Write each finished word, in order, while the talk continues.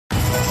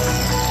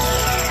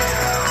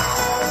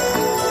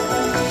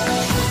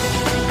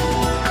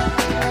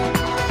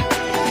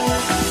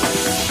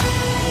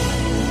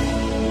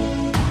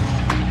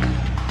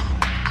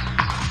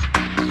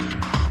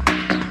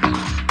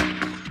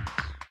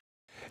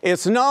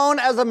It's known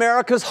as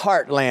America's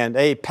heartland,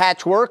 a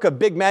patchwork of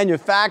big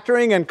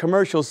manufacturing and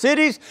commercial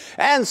cities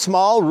and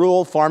small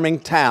rural farming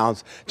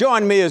towns.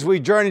 Join me as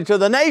we journey to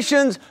the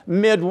nation's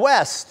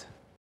Midwest.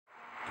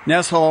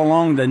 Nestled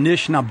along the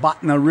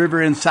Nishnabotna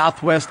River in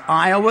southwest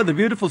Iowa, the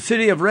beautiful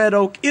city of Red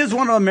Oak is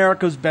one of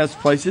America's best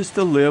places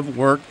to live,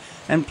 work,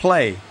 and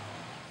play.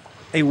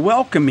 A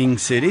welcoming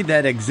city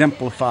that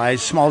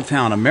exemplifies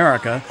small-town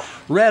America,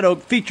 Red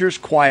Oak features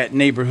quiet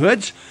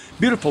neighborhoods,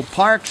 beautiful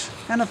parks,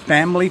 and a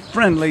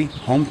family-friendly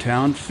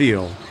hometown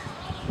feel.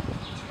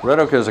 Red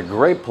Oak is a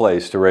great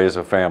place to raise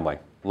a family,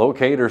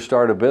 locate or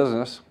start a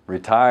business,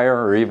 retire,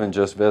 or even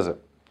just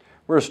visit.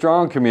 We're a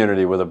strong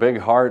community with a big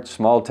heart,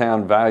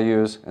 small-town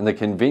values, and the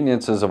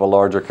conveniences of a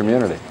larger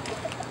community.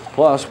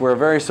 Plus, we're a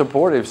very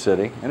supportive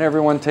city, and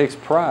everyone takes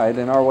pride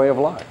in our way of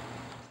life.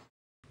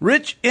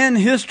 Rich in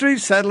history,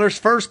 settlers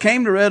first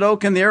came to Red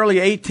Oak in the early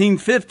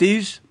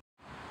 1850s.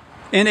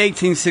 In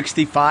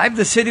 1865,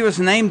 the city was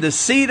named the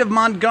seat of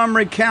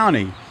Montgomery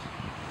County.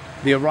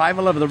 The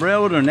arrival of the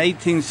railroad in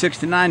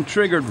 1869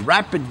 triggered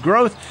rapid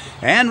growth,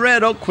 and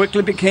Red Oak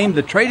quickly became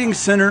the trading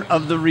center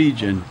of the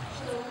region.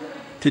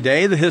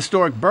 Today, the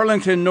historic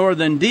Burlington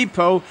Northern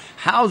Depot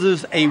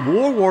houses a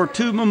World War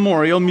II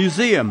memorial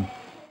museum.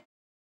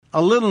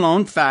 A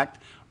little-known fact,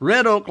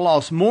 Red Oak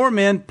lost more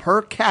men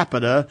per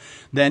capita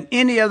than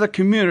any other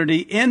community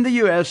in the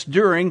U.S.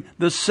 during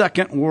the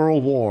Second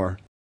World War.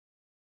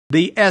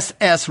 The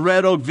SS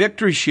Red Oak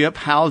Victory Ship,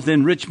 housed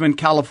in Richmond,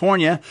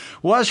 California,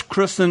 was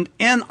christened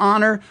in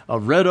honor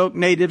of Red Oak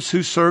natives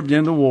who served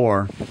in the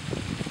war.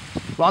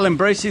 While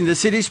embracing the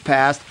city's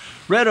past,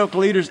 Red Oak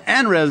leaders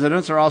and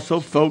residents are also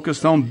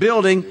focused on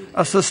building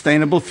a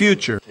sustainable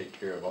future.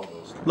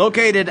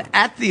 Located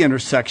at the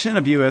intersection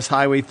of U.S.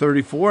 Highway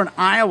 34 and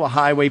Iowa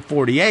Highway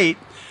 48,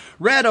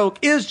 Red Oak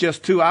is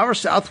just 2 hours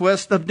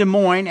southwest of Des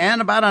Moines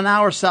and about an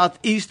hour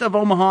southeast of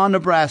Omaha,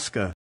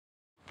 Nebraska.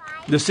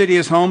 The city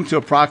is home to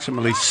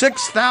approximately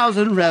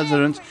 6,000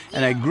 residents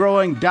and a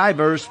growing,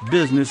 diverse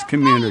business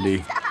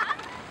community.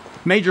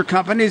 Major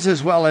companies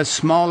as well as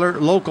smaller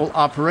local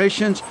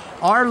operations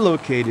are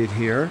located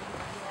here.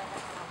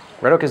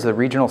 Red Oak is the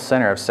regional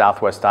center of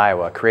southwest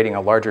Iowa, creating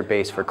a larger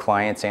base for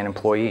clients and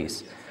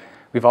employees.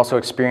 We've also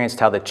experienced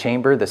how the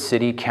chamber, the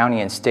city,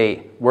 county, and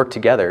state work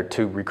together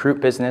to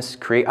recruit business,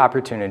 create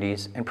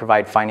opportunities, and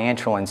provide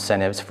financial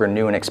incentives for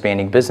new and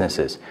expanding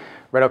businesses.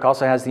 Red Oak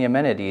also has the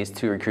amenities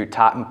to recruit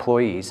top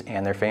employees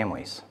and their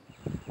families.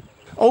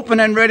 Open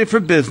and ready for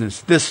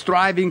business, this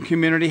thriving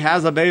community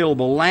has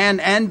available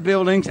land and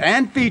buildings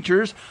and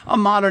features a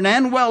modern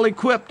and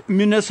well-equipped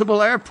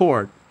municipal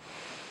airport.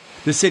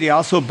 The city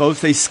also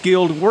boasts a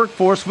skilled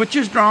workforce which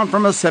is drawn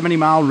from a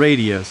 70-mile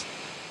radius.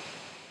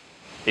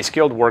 A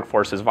skilled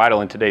workforce is vital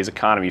in today's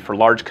economy for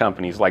large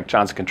companies like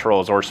Johnson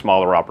Controls or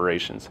smaller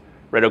operations.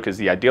 Red Oak is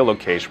the ideal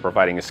location for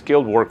providing a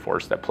skilled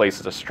workforce that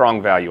places a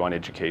strong value on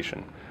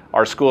education.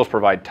 Our schools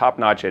provide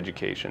top-notch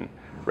education.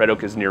 Red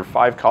Oak is near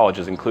 5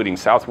 colleges, including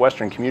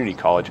Southwestern Community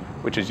College,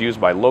 which is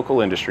used by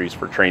local industries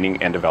for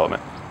training and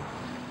development.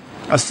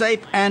 A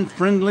safe and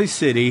friendly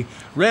city,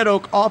 Red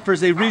Oak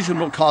offers a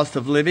reasonable cost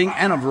of living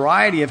and a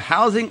variety of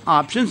housing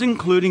options,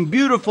 including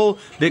beautiful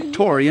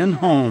Victorian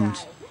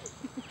homes.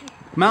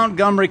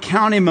 Montgomery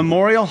County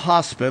Memorial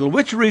Hospital,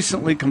 which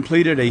recently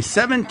completed a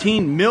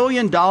 $17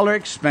 million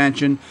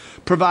expansion,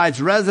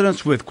 provides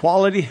residents with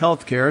quality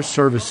health care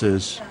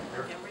services.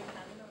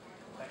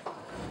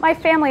 My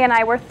family and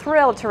I were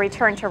thrilled to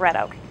return to Red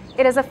Oak.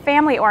 It is a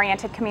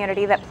family-oriented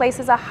community that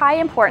places a high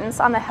importance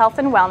on the health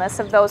and wellness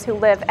of those who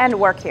live and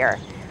work here.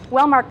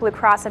 Wellmark Blue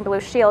Cross and Blue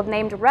Shield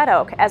named Red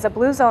Oak as a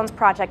Blue Zones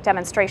Project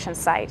demonstration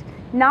site,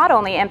 not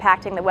only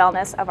impacting the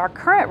wellness of our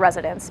current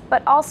residents,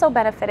 but also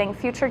benefiting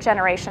future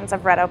generations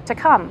of Red Oak to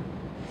come.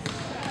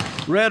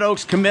 Red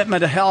Oak's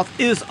commitment to health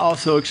is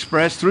also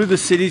expressed through the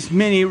city's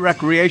many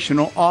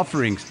recreational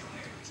offerings.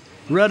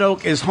 Red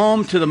Oak is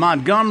home to the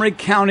Montgomery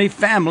County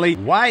Family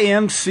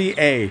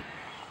YMCA,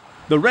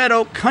 the Red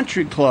Oak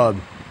Country Club,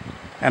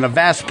 and a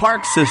vast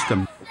park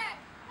system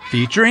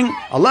featuring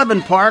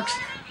 11 parks,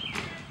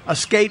 a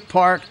skate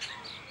park,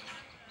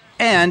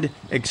 and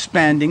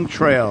expanding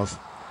trails.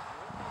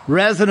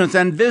 Residents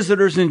and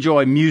visitors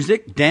enjoy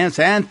music, dance,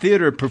 and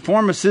theater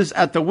performances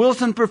at the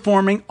Wilson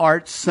Performing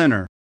Arts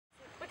Center.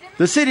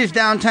 The city's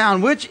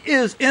downtown, which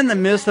is in the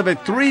midst of a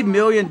 $3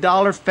 million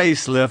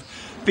facelift,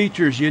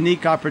 features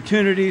unique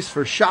opportunities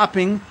for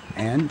shopping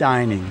and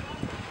dining.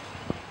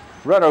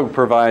 Red Oak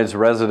provides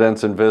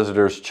residents and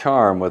visitors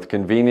charm with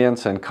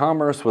convenience and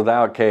commerce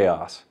without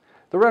chaos.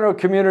 The Red Oak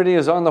community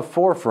is on the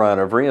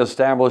forefront of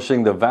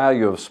reestablishing the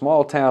value of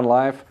small-town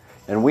life,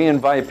 and we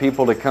invite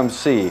people to come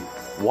see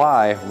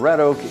why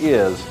Red Oak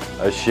is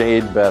a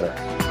shade better.